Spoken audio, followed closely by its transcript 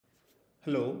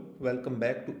Hello, welcome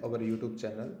back to our YouTube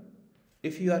channel.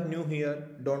 If you are new here,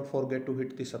 don't forget to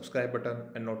hit the subscribe button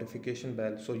and notification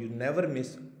bell so you never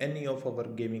miss any of our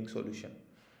gaming solution.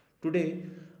 Today,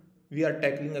 we are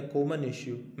tackling a common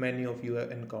issue many of you have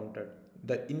encountered,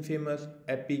 the infamous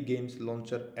Epic Games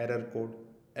Launcher error code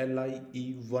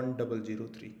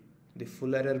LIE1003. The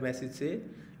full error message says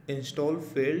install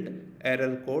failed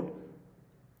error code.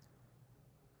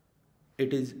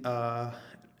 It is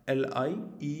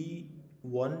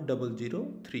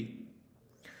LIE1003.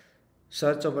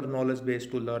 Search our knowledge base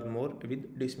to learn more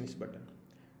with dismiss button.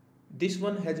 This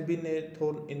one has been a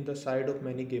thorn in the side of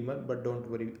many gamers, but don't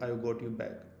worry, I got you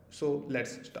back. So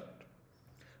let's start.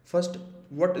 First,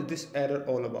 what is this error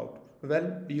all about?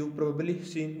 Well, you've probably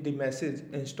seen the message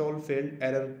install failed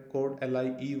error code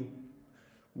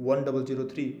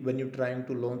LIE1003 when you're trying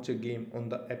to launch a game on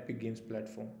the Epic Games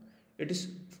platform. It is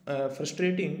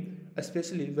frustrating,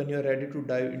 especially when you're ready to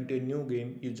dive into a new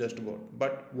game you just got.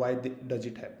 But why does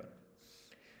it happen?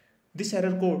 This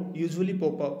error code usually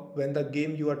pop up when the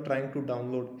game you are trying to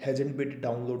download hasn't been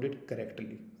downloaded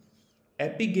correctly.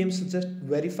 Epic Games suggest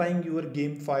verifying your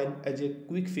game file as a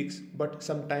quick fix, but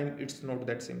sometimes it's not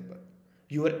that simple.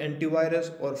 Your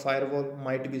antivirus or firewall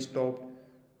might be stopped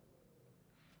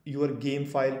your game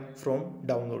file from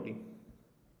downloading.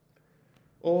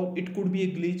 Or it could be a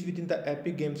glitch within the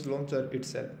Epic Games launcher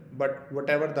itself. But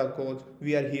whatever the cause,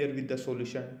 we are here with the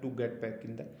solution to get back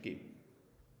in the game.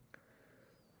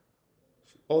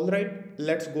 Alright,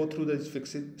 let's go through the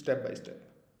fixes step by step.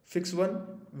 Fix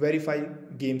 1. Verify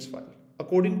games file.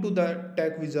 According to the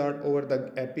tech wizard over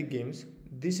the Epic Games,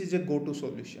 this is a go-to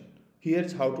solution.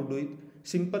 Here's how to do it.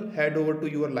 Simple, head over to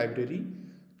your library,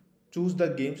 choose the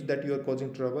games that you are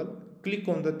causing trouble, click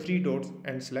on the three dots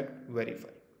and select verify.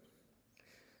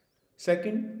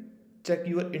 Second, check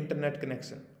your internet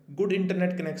connection. Good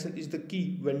internet connection is the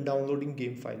key when downloading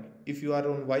game file. If you are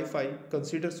on Wi-Fi,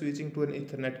 consider switching to an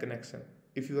Ethernet connection.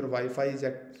 If your Wi-Fi is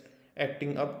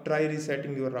acting up, try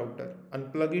resetting your router.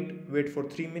 Unplug it, wait for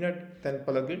 3 minutes, then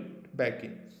plug it back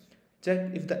in.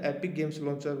 Check if the Epic Games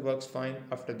launcher works fine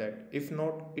after that. If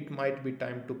not, it might be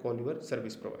time to call your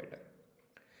service provider.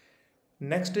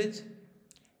 Next is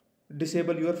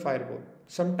disable your firewall.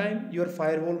 Sometimes your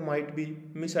firewall might be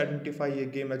misidentify a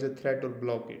game as a threat or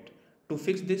block it. To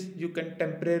fix this, you can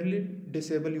temporarily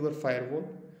disable your firewall.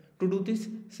 To do this,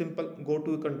 simple, go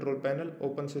to a control panel,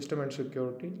 open system and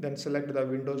security, then select the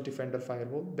Windows Defender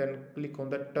firewall, then click on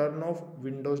the turn off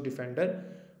Windows Defender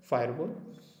firewall,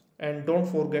 and don't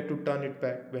forget to turn it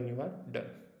back when you are done.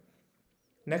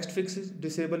 Next fix is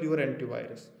disable your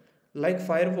antivirus. Like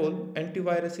firewall,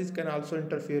 antiviruses can also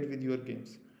interfere with your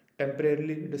games.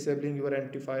 Temporarily disabling your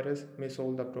antivirus may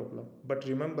solve the problem. But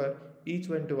remember, each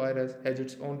antivirus has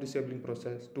its own disabling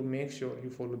process to make sure you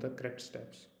follow the correct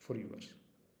steps for yours.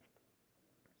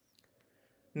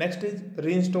 Next is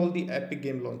reinstall the Epic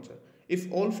Game Launcher.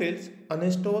 If all fails,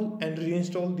 uninstall and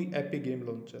reinstall the Epic Game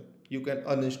Launcher. You can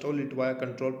uninstall it via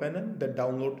control panel, then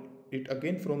download it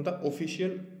again from the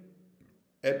official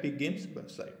Epic Games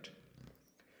website.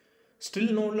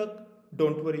 Still no luck?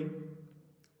 Don't worry.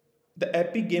 The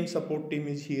Epic Game support team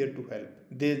is here to help.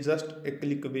 They're just a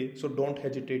click away, so don't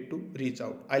hesitate to reach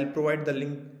out. I'll provide the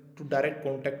link to direct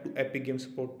contact to Epic Game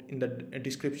support in the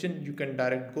description. You can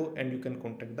direct go and you can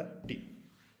contact the team.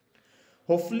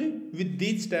 Hopefully, with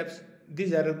these steps,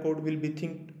 this error code will be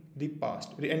think the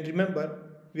past. And remember,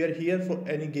 we are here for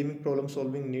any gaming problem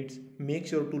solving needs. Make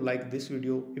sure to like this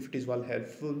video if it is well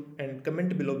helpful and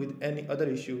comment below with any other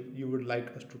issue you would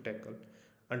like us to tackle.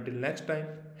 Until next time,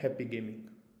 happy gaming.